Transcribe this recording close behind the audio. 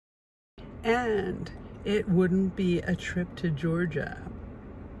And it wouldn't be a trip to Georgia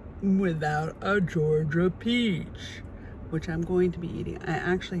without a Georgia peach, which I'm going to be eating. I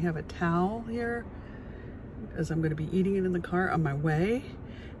actually have a towel here as I'm going to be eating it in the car on my way,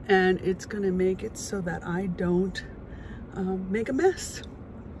 and it's going to make it so that I don't make a mess.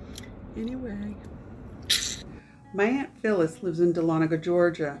 Anyway, my Aunt Phyllis lives in Dahlonega,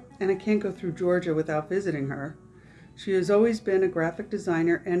 Georgia, and I can't go through Georgia without visiting her. She has always been a graphic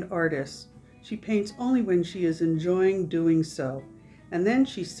designer and artist. She paints only when she is enjoying doing so, and then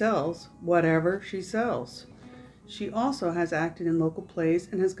she sells whatever she sells. She also has acted in local plays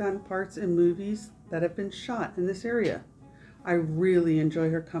and has gotten parts in movies that have been shot in this area. I really enjoy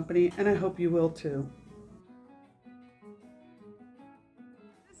her company, and I hope you will too.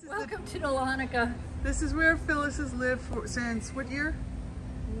 Welcome to Dahlonega. This is where Phyllis has lived since what year?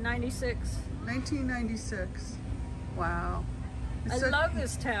 96. 1996. Wow. I love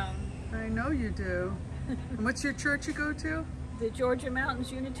this town. I know you do. And what's your church you go to? The Georgia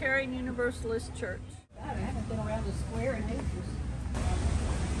Mountains Unitarian Universalist Church. God, I haven't been around the square in ages.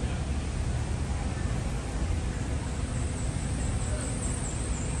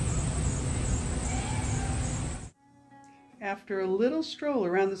 After a little stroll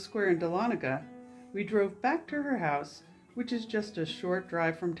around the square in Dahlonega, we drove back to her house, which is just a short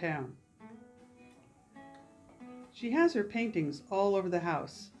drive from town. She has her paintings all over the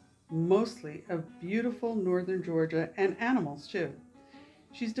house, mostly of beautiful northern Georgia and animals too.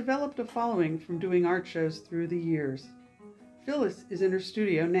 She's developed a following from doing art shows through the years. Phyllis is in her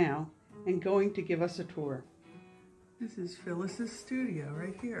studio now and going to give us a tour. This is Phyllis's studio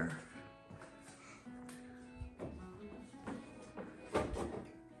right here.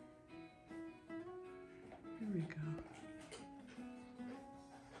 Here we go.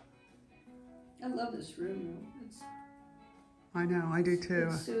 I love this room. I know, I do too.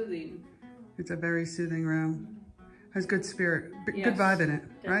 It's soothing. It's a very soothing room. Has good spirit, Yes, good vibe in it,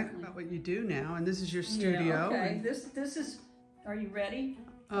 definitely. right? About what you do now, and this is your studio. Yeah, okay, this is, are you ready?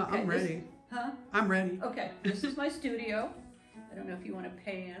 Okay, I'm ready. Huh? I'm ready. Okay, this is my studio. I don't know if you want to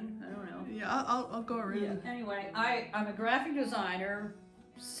pan, I don't know. Yeah, I'll go around. Yeah. Anyway, I'm a graphic designer,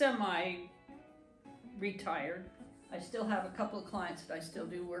 semi-retired. I still have a couple of clients that I still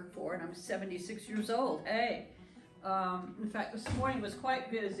do work for, and I'm 76 years old. Hey, in fact, this morning was quite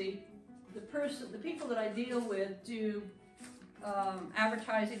busy. The people that I deal with do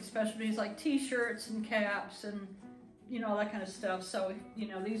advertising specialties like T-shirts and caps and all that kind of stuff. So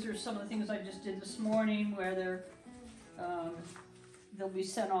these are some of the things I just did this morning where they'll be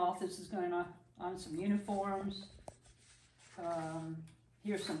sent off. This is going on some uniforms.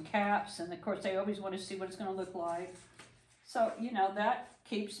 Here's some caps, and of course they always want to see what it's going to look like. So that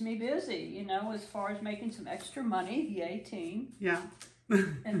keeps me busy. As far as making some extra money. Yay, teen. Yeah.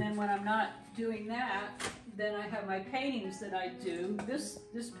 And then when I'm not doing that, then I have my paintings that I do. This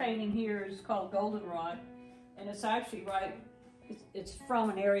painting here is called Goldenrod, and it's actually it's from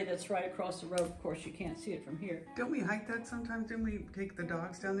an area that's right across the road. Of course, you can't see it from here. Don't we hike that sometimes? Didn't we take the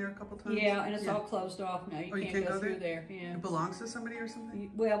dogs down there a couple times? Yeah, and it's all closed off now. You can't go through there. Yeah. It belongs to somebody or something?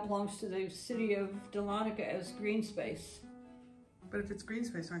 Well, it belongs to the city of Dahlonega as green space. But if it's green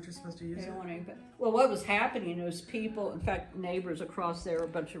space, aren't you supposed to use They it? don't want to, well, what was happening was people, in fact, neighbors across there, a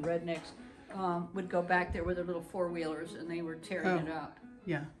bunch of rednecks, would go back there with their little four-wheelers, and they were tearing it up.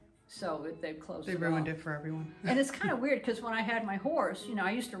 Yeah. So they've closed it off. They ruined it for everyone. And it's kind of weird, because when I had my horse,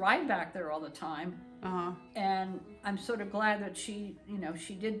 I used to ride back there all the time. And I'm sort of glad that she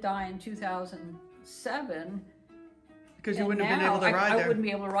did die in 2007. Because you wouldn't have been able to ride there. I wouldn't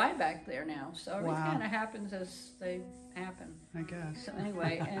be able to ride back there now. So it kind of happens as they happen. I guess. So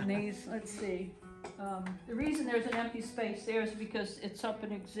anyway, and these, let's see. The reason there's an empty space there is because it's up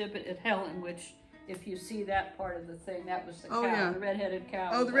an exhibit at Helen, which, if you see that part of the thing, that was the cow, yeah. the red-headed cow.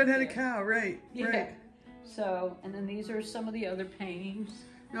 Oh, the red-headed cow, right. Yeah. Right. So, and then these are some of the other paintings.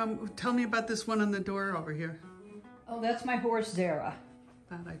 Tell me about this one on the door over here. Oh, that's my horse, Zara.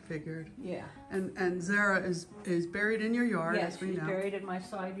 That I figured. Yeah. And Zara is buried in your yard, yes, as we know. she's buried in my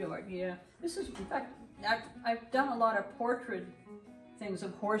side yard, yeah. This is, in fact, I've done a lot of portrait things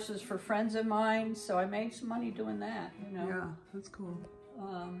of horses for friends of mine, so I made some money doing that, Yeah, that's cool.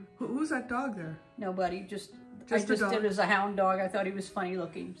 Who's that dog there? Nobody, I just did it as a hound dog. I thought he was funny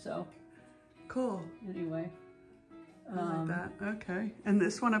looking, so. Cool. Anyway. I like that, okay. And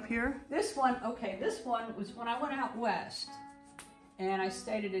this one up here? This one was when I went out west. And I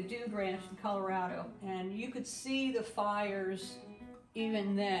stayed at a dude ranch in Colorado, and you could see the fires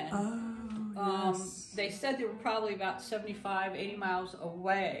even then. Oh, yes. They said they were probably about 75, 80 miles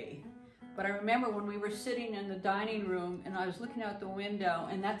away, But I remember when we were sitting in the dining room and I was looking out the window,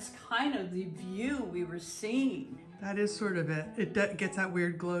 and that's kind of the view we were seeing. That is sort of it. It gets that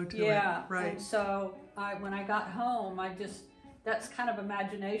weird glow to it. Yeah, right. And so when I got home, that's kind of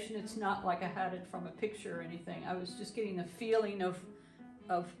imagination. It's not like I had it from a picture or anything. I was just getting the feeling of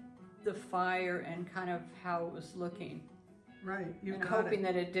the fire and kind of how it was looking. Right, and hoping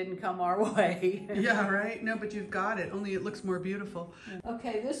that it didn't come our way. Yeah, right? No, but you've got it, only it looks more beautiful.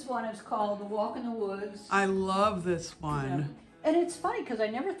 Okay, this one is called The Walk in the Woods. I love this one. You know, and it's funny because I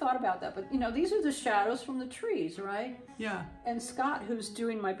never thought about that, but you know, these are the shadows from the trees, right? Yeah. And Scott, who's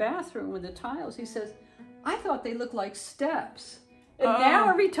doing my bathroom with the tiles, he says, I thought they looked like steps. And now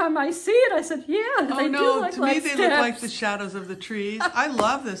every time I see it, I said, yeah, they do look like steps. To me they look like the shadows of the trees. I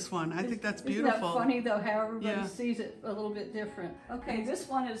love this one. I think that's beautiful. Isn't that funny though, how everybody sees it a little bit different? Okay, this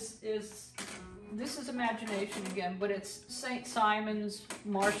one is this is imagination again, but it's St. Simon's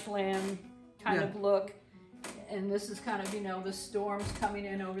marshland kind of look. And this is kind of, you know, the storms coming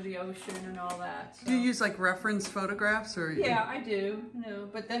in over the ocean and all that. So. Do you use like reference photographs or? Yeah, I do. No,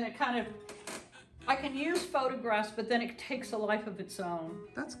 but then it kind of, I can use photographs, but then it takes a life of its own.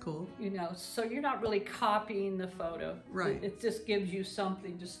 That's cool. You know, so you're not really copying the photo. Right. It just gives you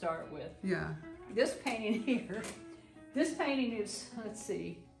something to start with. Yeah. This painting here, this painting is, let's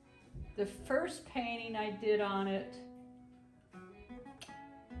see, the first painting I did on it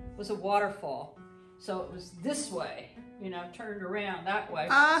was a waterfall. So it was this way, you know, turned around that way.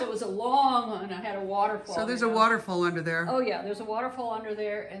 So it was a long one. I had a waterfall. So there's a waterfall under there. Oh yeah, there's a waterfall under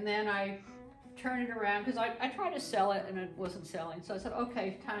there, and then I turned it around because I tried to sell it and it wasn't selling. So I said,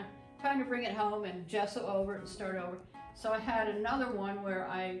 okay, time to bring it home and gesso over it and start over. So I had another one where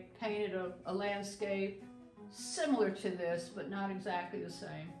I painted a landscape similar to this, but not exactly the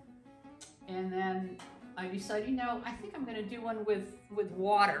same. And then I decided, you know, I think I'm going to do one with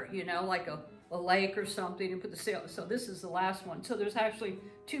water, you know, like a lake or something, and put the sail. So this is the last one. So there's actually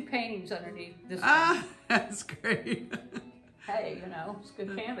 2 paintings underneath this one. That's great. Hey, you know, it's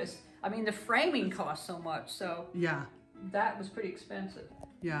good canvas. I mean, the framing costs so much, so yeah, that was pretty expensive.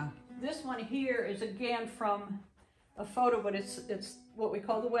 Yeah. This one here is again from a photo, but it's what we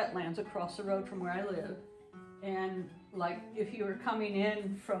call the wetlands across the road from where I live. And like if you were coming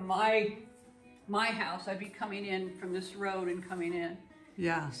in from my house, I'd be coming in from this road and coming in.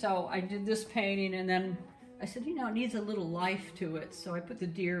 Yeah. So I did this painting, and then I said, you know, it needs a little life to it, so I put the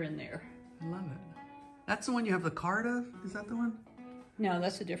deer in there. I love it. That's the one you have the card of? Is that the one? No,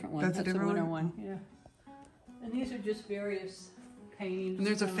 that's a different one. That's a different winter one? Yeah. And these are just various paintings. And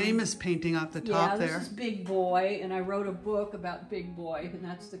there's a famous painting up the top there. Yeah, this is Big Boy, and I wrote a book about Big Boy, and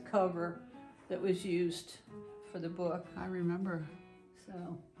that's the cover that was used for the book. I remember.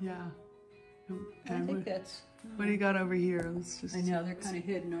 So. Yeah. And I think that's... What do you got over here? Let's just... I know, they're kind of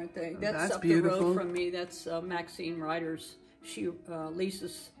hidden, aren't they? That's up beautiful. the road from me. That's Maxine Ryder's. She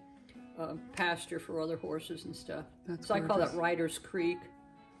leases pasture for other horses and stuff. That's so gorgeous. I call that Ryder's Creek.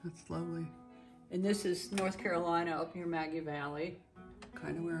 That's lovely. And this is North Carolina up near Maggie Valley.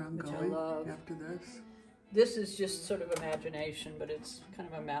 Kind of where I'm going I love. After this. This is just sort of imagination, but it's kind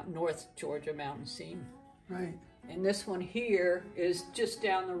of a North Georgia mountain scene. Right. And this one here is just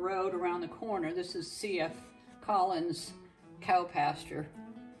down the road around the corner. This is C.F. Collins' cow pasture.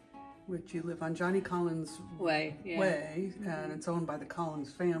 Which you live on Johnny Collins Way, and it's owned by the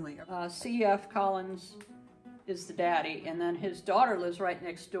Collins family. C.F. Collins is the daddy, and then his daughter lives right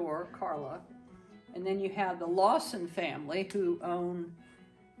next door, Carla. And then you have the Lawson family who own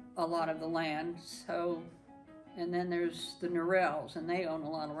a lot of the land. So, and then there's the Norrells, and they own a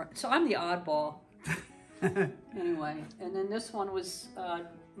lot of land. So I'm the oddball. Anyway, and then this one was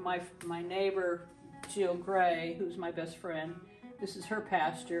my neighbor Jill Gray, who's my best friend. This is her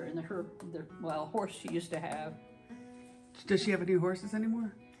pasture and the horse she used to have. Does she have any horses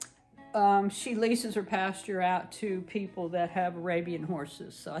anymore? She leases her pasture out to people that have Arabian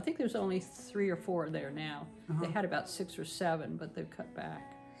horses. So I think there's only 3 or 4 there now. They had about 6 or 7, but they've cut back.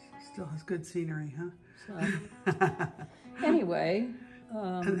 Still has good scenery, huh? So, anyway.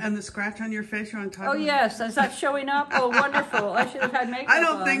 And the scratch on your face, you're on top of it? Oh, yes. Is that showing up? Oh, wonderful. I should have had makeup I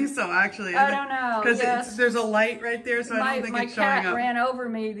don't on. think so, actually. I don't know. Because there's a light right there, so I don't think it's showing up. My cat ran over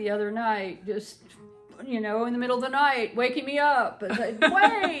me the other night, just, you know, in the middle of the night, waking me up. And said,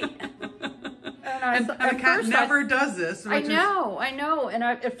 wait! And a cat never does this. I know. And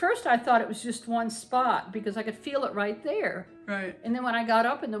at first I thought it was just one spot because I could feel it right there. Right. And then when I got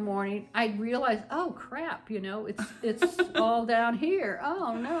up in the morning, I realized, oh crap, you know, it's all down here.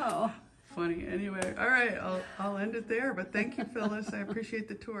 Oh no. Funny. Anyway, all right, I'll end it there. But thank you, Phyllis. I appreciate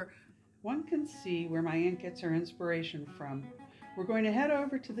the tour. One can see where my aunt gets her inspiration from We're going to head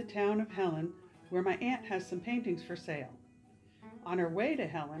over to the town of Helen, where my aunt has some paintings for sale. On our way to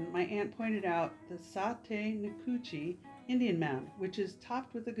Helen, my aunt pointed out the Sate Nkuchi Indian Mound, which is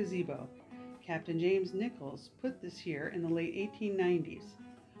topped with a gazebo. Captain James Nichols put this here in the late 1890s.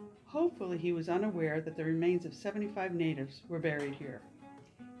 Hopefully he was unaware that the remains of 75 natives were buried here.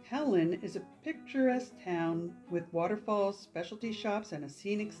 Helen is a picturesque town with waterfalls, specialty shops, and a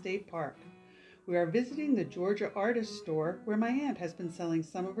scenic state park. We are visiting the Georgia Artist store where my aunt has been selling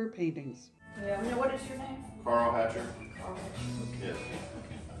some of her paintings. Yeah, what is your name? Carl Hatcher. Carl. Yes.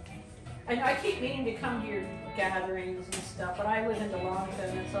 And I keep meaning to come to your gatherings and stuff, but I live in Delonica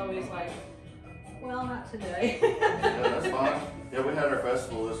and it's always like, well, not today. Yeah, that's fine. Yeah, we had our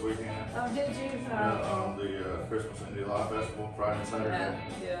festival this weekend. Oh, did you? The Christmas Indie Live Festival, Friday and Saturday.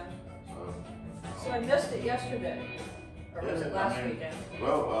 Yeah. So I So missed it yesterday. Or was it last weekend?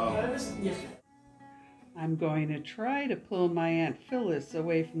 Well, I missed it yesterday. I'm going to try to pull my Aunt Phyllis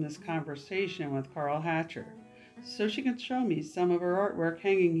away from this conversation with Carl Hatcher so she can show me some of her artwork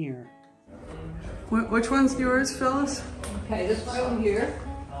hanging here. Which one's yours, Phyllis? Okay, this one here.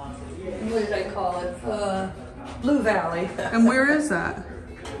 What did I call it? Blue Valley. And where is that?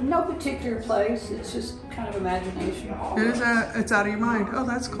 No particular place. It's just kind of imagination. It's out of your mind. Oh,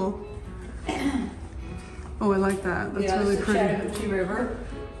 that's cool. Oh, I like that. That's really pretty. Chattahoochee River.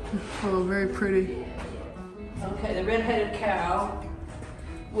 Oh, very pretty. Okay, the red-headed cow,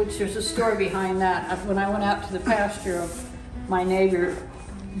 which there's a story behind that. When I went out to the pasture of my neighbor,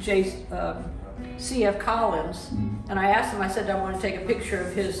 C.F. Collins, and I asked him, I said, I want to take a picture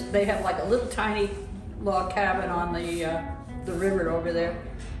of his, they have like a little tiny log cabin on the river over there.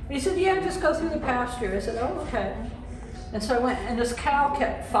 And he said, yeah, just go through the pasture. I said, oh, okay. And so I went, and this cow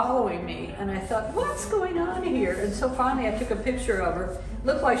kept following me, and I thought, what's going on here? And so finally I took a picture of her.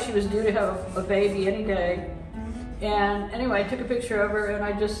 Looked like she was due to have a baby any day. And anyway, I took a picture of her, and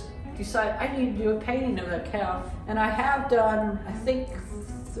I just decided I need to do a painting of that cow. And I have done, I think,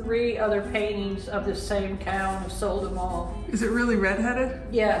 3 other paintings of the same cow, and I've sold them all. Is it really redheaded?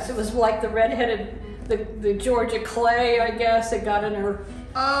 Yes, it was like the redheaded, the Georgia clay, I guess, that got in her.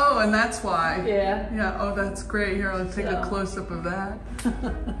 Oh, and that's why. Yeah. Yeah, oh, that's great. Here, I'll take a close-up of that.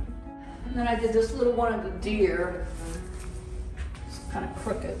 And then I did this little one of the deer. It's kind of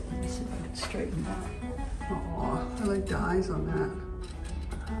crooked. Let me see if I can straighten that. Oh, I like the eyes on that.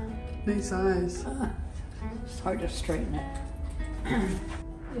 Nice eyes. It's hard to straighten it.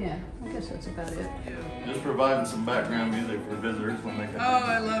 Yeah, I guess that's about it. just providing some background music for visitors when they come. Oh,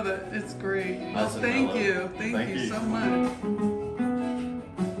 I love it. It's great. Well, thank you. Thank you so much.